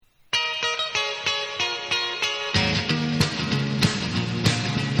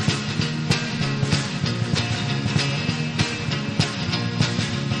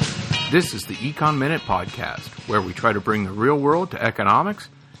This is the Econ Minute Podcast, where we try to bring the real world to economics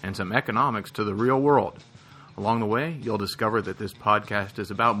and some economics to the real world. Along the way, you'll discover that this podcast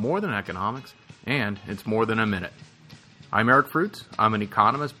is about more than economics, and it's more than a minute. I'm Eric Fruits. I'm an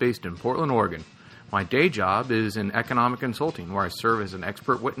economist based in Portland, Oregon. My day job is in economic consulting, where I serve as an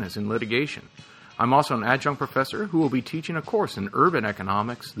expert witness in litigation. I'm also an adjunct professor who will be teaching a course in urban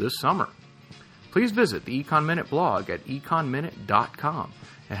economics this summer. Please visit the Econ Minute blog at econminute.com.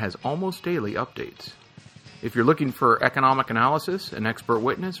 It has almost daily updates. If you're looking for economic analysis, an expert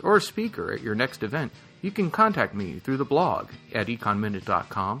witness, or a speaker at your next event, you can contact me through the blog at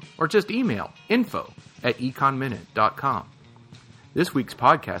econminute.com or just email info@econminute.com. This week's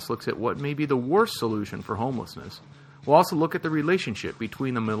podcast looks at what may be the worst solution for homelessness. We'll also look at the relationship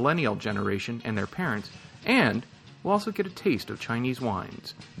between the millennial generation and their parents, and we'll also get a taste of Chinese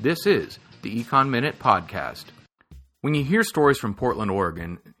wines. This is the Econ Minute Podcast. When you hear stories from Portland,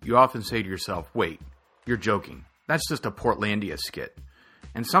 Oregon, you often say to yourself, wait, you're joking. That's just a Portlandia skit.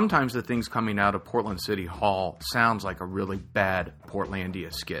 And sometimes the things coming out of Portland City Hall sounds like a really bad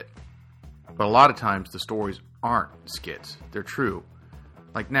Portlandia skit. But a lot of times the stories aren't skits. They're true.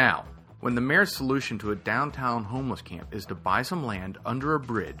 Like now, when the mayor's solution to a downtown homeless camp is to buy some land under a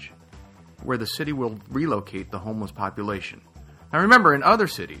bridge where the city will relocate the homeless population. Now remember, in other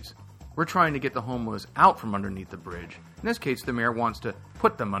cities, we're trying to get the homeless out from underneath the bridge. In this case, the mayor wants to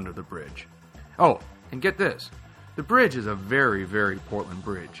put them under the bridge. Oh, and get this. The bridge is a very, very Portland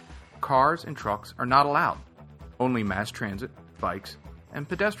bridge. Cars and trucks are not allowed. Only mass transit, bikes, and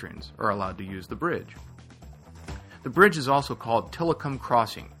pedestrians are allowed to use the bridge. The bridge is also called Tillicum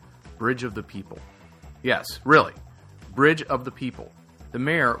Crossing, Bridge of the People. Yes, really, Bridge of the People. The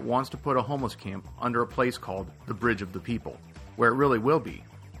mayor wants to put a homeless camp under a place called the Bridge of the People, where it really will be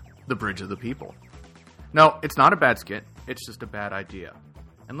the Bridge of the People. No, it's not a bad skit, it's just a bad idea.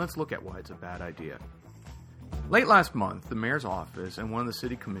 And let's look at why it's a bad idea. Late last month, the mayor's office and one of the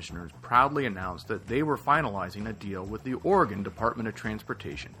city commissioners proudly announced that they were finalizing a deal with the Oregon Department of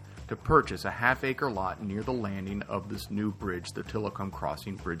Transportation to purchase a half-acre lot near the landing of this new bridge, the Tillicum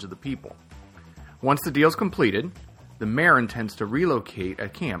Crossing Bridge of the People. Once the deal's completed, the mayor intends to relocate a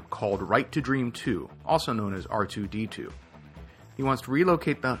camp called Right to Dream 2, also known as R2D2. He wants to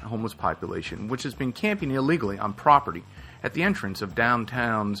relocate the homeless population, which has been camping illegally on property at the entrance of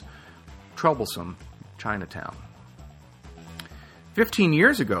downtown's troublesome Chinatown. 15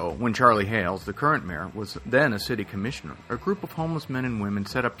 years ago, when Charlie Hales, the current mayor, was then a city commissioner, a group of homeless men and women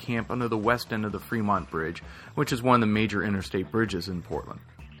set up camp under the west end of the Fremont Bridge, which is one of the major interstate bridges in Portland.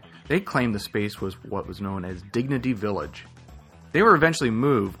 They claimed the space was what was known as Dignity Village. They were eventually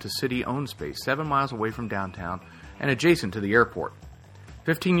moved to city-owned space 7 miles away from downtown and adjacent to the airport.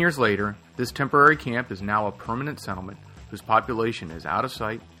 15 years later, this temporary camp is now a permanent settlement whose population is out of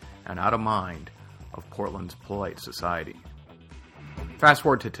sight and out of mind of Portland's polite society. Fast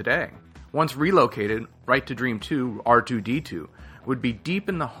forward to today. Once relocated, Right to Dream 2, R2D2, would be deep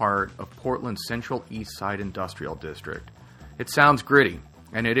in the heart of Portland's Central East Side Industrial District. It sounds gritty,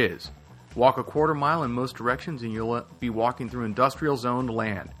 and it is. Walk a quarter mile in most directions and you'll be walking through industrial-zoned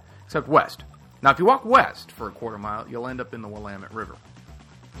land, except west. Now, if you walk west for a quarter mile, you'll end up in the Willamette River.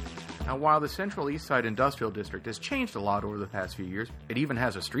 Now, while the Central East Side Industrial District has changed a lot over the past few years, it even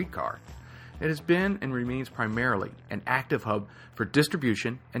has a streetcar. It has been and remains primarily an active hub for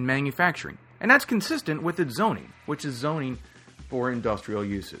distribution and manufacturing, and that's consistent with its zoning, which is zoning for industrial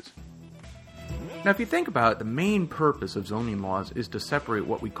uses. Now, if you think about it, the main purpose of zoning laws is to separate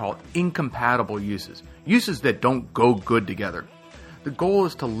what we call incompatible uses, uses that don't go good together. The goal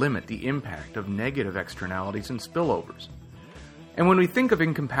is to limit the impact of negative externalities and spillovers. And when we think of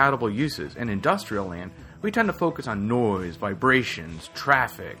incompatible uses in industrial land, we tend to focus on noise, vibrations,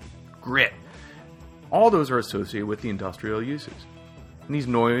 traffic, grit. All those are associated with the industrial uses. And these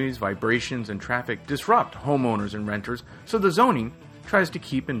noise, vibrations, and traffic disrupt homeowners and renters, so the zoning tries to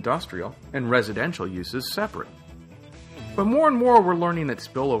keep industrial and residential uses separate. But more and more we're learning that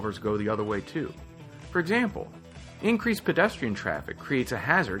spillovers go the other way too. For example, increased pedestrian traffic creates a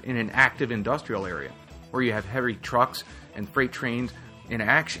hazard in an active industrial area, where you have heavy trucks and freight trains in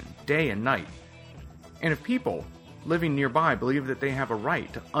action day and night. And if people living nearby believe that they have a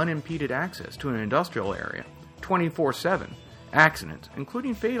right to unimpeded access to an industrial area 24/7, accidents,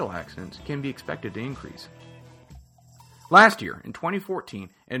 including fatal accidents, can be expected to increase. Last year, in 2014,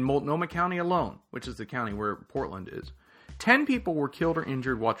 in Multnomah County alone, which is the county where Portland is, 10 people were killed or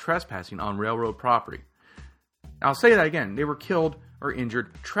injured while trespassing on railroad property. I'll say that again. They were killed or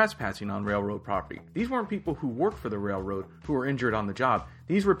injured trespassing on railroad property. These weren't people who worked for the railroad who were injured on the job.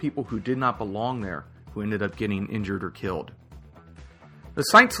 These were people who did not belong there, who ended up getting injured or killed. The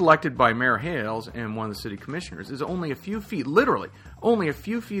site selected by Mayor Hales and one of the city commissioners is only a few feet, literally, only a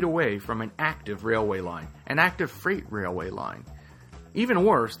few feet away from an active railway line, an active freight railway line. Even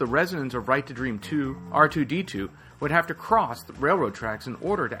worse, the residents of Right to Dream 2, R2D2, would have to cross the railroad tracks in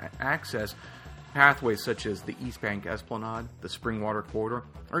order to access pathways such as the East Bank Esplanade, the Springwater Corridor,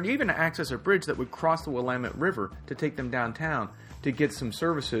 or even to access a bridge that would cross the Willamette River to take them downtown to get some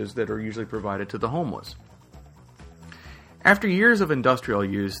services that are usually provided to the homeless. After years of industrial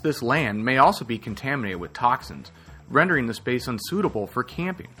use, this land may also be contaminated with toxins, rendering the space unsuitable for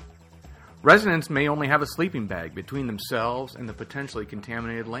camping. Residents may only have a sleeping bag between themselves and the potentially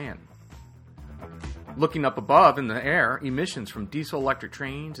contaminated land. Looking up above in the air, emissions from diesel-electric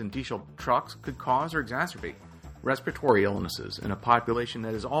trains and diesel trucks could cause or exacerbate respiratory illnesses in a population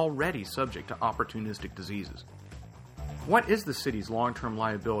that is already subject to opportunistic diseases. What is the city's long-term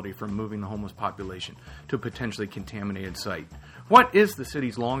liability for moving the homeless population to a potentially contaminated site? What is the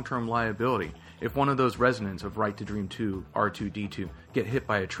city's long-term liability if one of those residents of Right to Dream 2, R2D2, get hit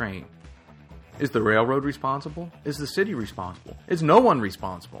by a train? Is the railroad responsible? Is the city responsible? Is no one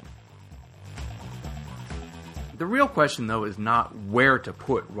responsible? The real question, though, is not where to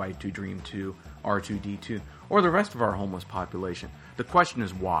put Right to Dream 2, R2D2, or the rest of our homeless population. The question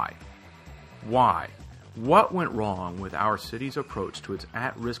is why. Why? What went wrong with our city's approach to its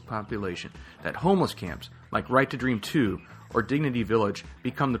at-risk population that homeless camps like Right to Dream 2 or Dignity Village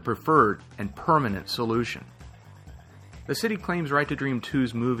become the preferred and permanent solution? The city claims Right to Dream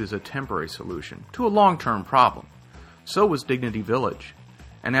 2's move is a temporary solution to a long-term problem. So was Dignity Village.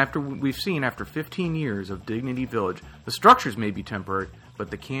 And we've seen after 15 years of Dignity Village, the structures may be temporary,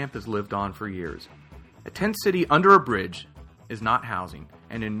 but the camp has lived on for years. A tent city under a bridge is not housing,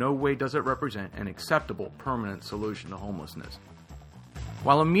 and in no way does it represent an acceptable permanent solution to homelessness.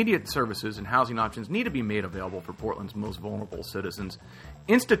 While immediate services and housing options need to be made available for Portland's most vulnerable citizens,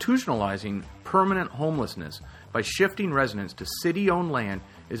 institutionalizing permanent homelessness by shifting residents to city-owned land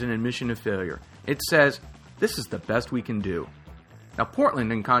is an admission of failure. It says, this is the best we can do. Now,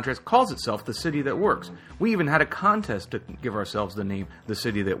 Portland, in contrast, calls itself the city that works. We even had a contest to give ourselves the name the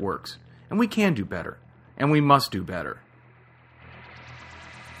city that works. And we can do better. And we must do better.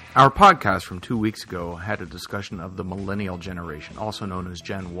 Our podcast from 2 weeks ago had a discussion of the millennial generation, also known as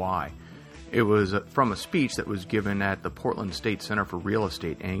Gen Y. It was from a speech that was given at the Portland State Center for Real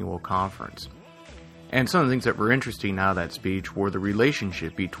Estate annual conference. And some of the things that were interesting out of that speech were the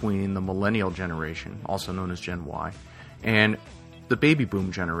relationship between the millennial generation, also known as Gen Y, and the baby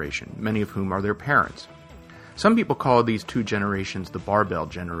boom generation, many of whom are their parents. Some people call these two generations the barbell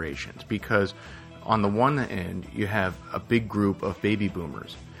generations because on the one end you have a big group of baby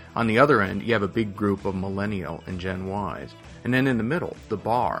boomers. On the other end, you have a big group of millennial and Gen Ys. And then in the middle, the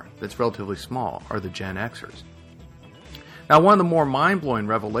bar, that's relatively small, are the Gen Xers. Now, one of the more mind-blowing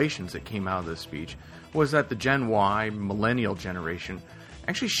revelations that came out of this speech was that the Gen Y millennial generation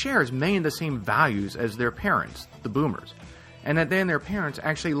actually shares many of the same values as their parents, the boomers, and that they and their parents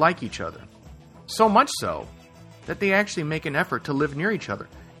actually like each other. So much so that they actually make an effort to live near each other,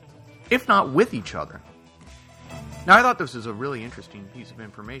 if not with each other. Now, I thought this was a really interesting piece of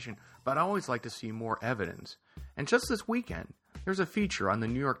information, but I always like to see more evidence. And just this weekend, there's a feature on the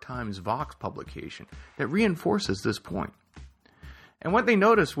New York Times Vox publication that reinforces this point. And what they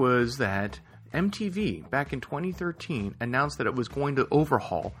noticed was that MTV, back in 2013, announced that it was going to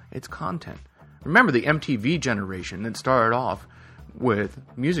overhaul its content. Remember the MTV generation that started off with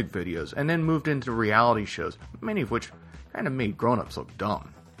music videos and then moved into reality shows, many of which kind of made grown-ups look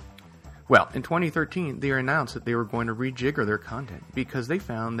dumb. Well, in 2013, they announced that they were going to rejigger their content because they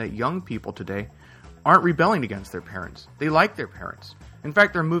found that young people today aren't rebelling against their parents. They like their parents. In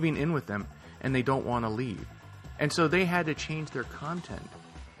fact, they're moving in with them and they don't want to leave. And so they had to change their content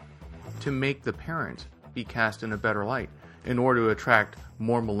to make the parents be cast in a better light in order to attract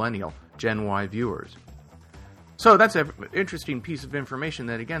more millennial Gen Y viewers. So that's an interesting piece of information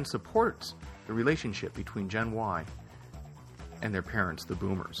that again supports the relationship between Gen Y and their parents, the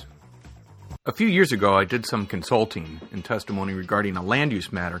boomers. A few years ago, I did some consulting and testimony regarding a land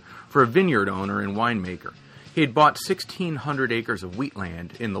use matter for a vineyard owner and winemaker. He had bought 1,600 acres of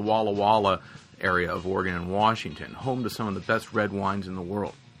wheatland in the Walla Walla area of Oregon and Washington, home to some of the best red wines in the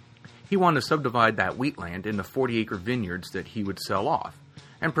world. He wanted to subdivide that wheatland into 40-acre vineyards that he would sell off,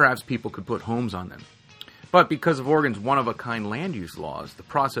 and perhaps people could put homes on them. But because of Oregon's one-of-a-kind land use laws, the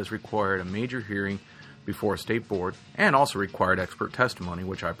process required a major hearing before a state board and also required expert testimony,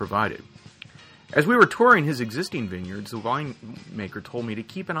 which I provided. As we were touring his existing vineyards, the winemaker told me to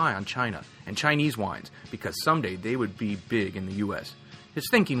keep an eye on China and Chinese wines because someday they would be big in the U.S. His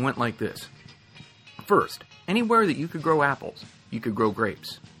thinking went like this. First, anywhere that you could grow apples, you could grow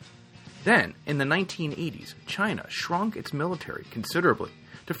grapes. Then, in the 1980s, China shrunk its military considerably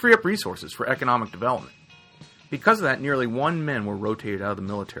to free up resources for economic development. Because of that, nearly 1 men were rotated out of the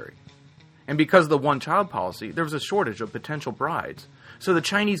military. And because of the one-child policy, there was a shortage of potential brides. So the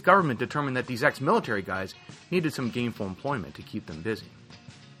Chinese government determined that these ex-military guys needed some gainful employment to keep them busy.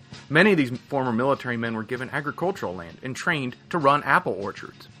 Many of these former military men were given agricultural land and trained to run apple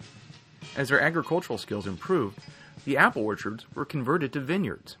orchards. As their agricultural skills improved, the apple orchards were converted to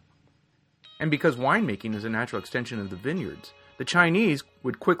vineyards. And because winemaking is a natural extension of the vineyards, the Chinese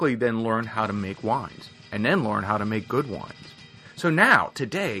would quickly then learn how to make wines, and then learn how to make good wines. So now,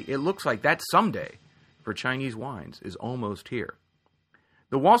 today, it looks like that someday for Chinese wines is almost here.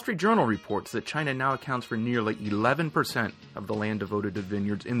 The Wall Street Journal reports that China now accounts for nearly 11% of the land devoted to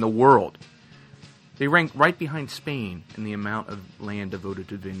vineyards in the world. They rank right behind Spain in the amount of land devoted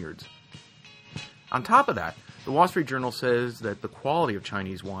to vineyards. On top of that, the Wall Street Journal says that the quality of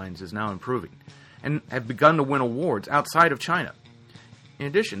Chinese wines is now improving and have begun to win awards outside of China. In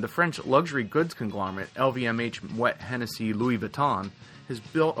addition, the French luxury goods conglomerate LVMH Moet Hennessy Louis Vuitton has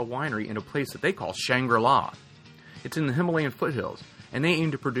built a winery in a place that they call Shangri-La. It's in the Himalayan foothills, and they aim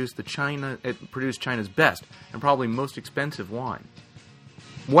to produce China's best and probably most expensive wine.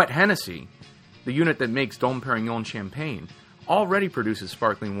 Moet Hennessy, the unit that makes Dom Perignon champagne, already produces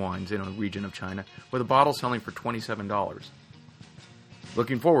sparkling wines in a region of China, with a bottle selling for $27.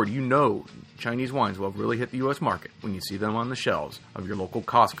 Looking forward, you know Chinese wines will have really hit the U.S. market when you see them on the shelves of your local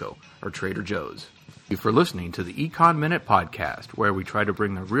Costco or Trader Joe's. Thank you for listening to the Econ Minute podcast, where we try to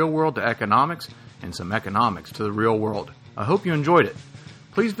bring the real world to economics and some economics to the real world. I hope you enjoyed it.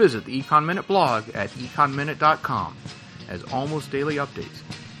 Please visit the Econ Minute blog at econminute.com as almost daily updates.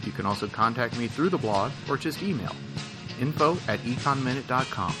 You can also contact me through the blog or just email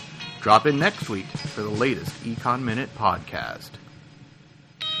info@econminute.com. Drop in next week for the latest Econ Minute podcast.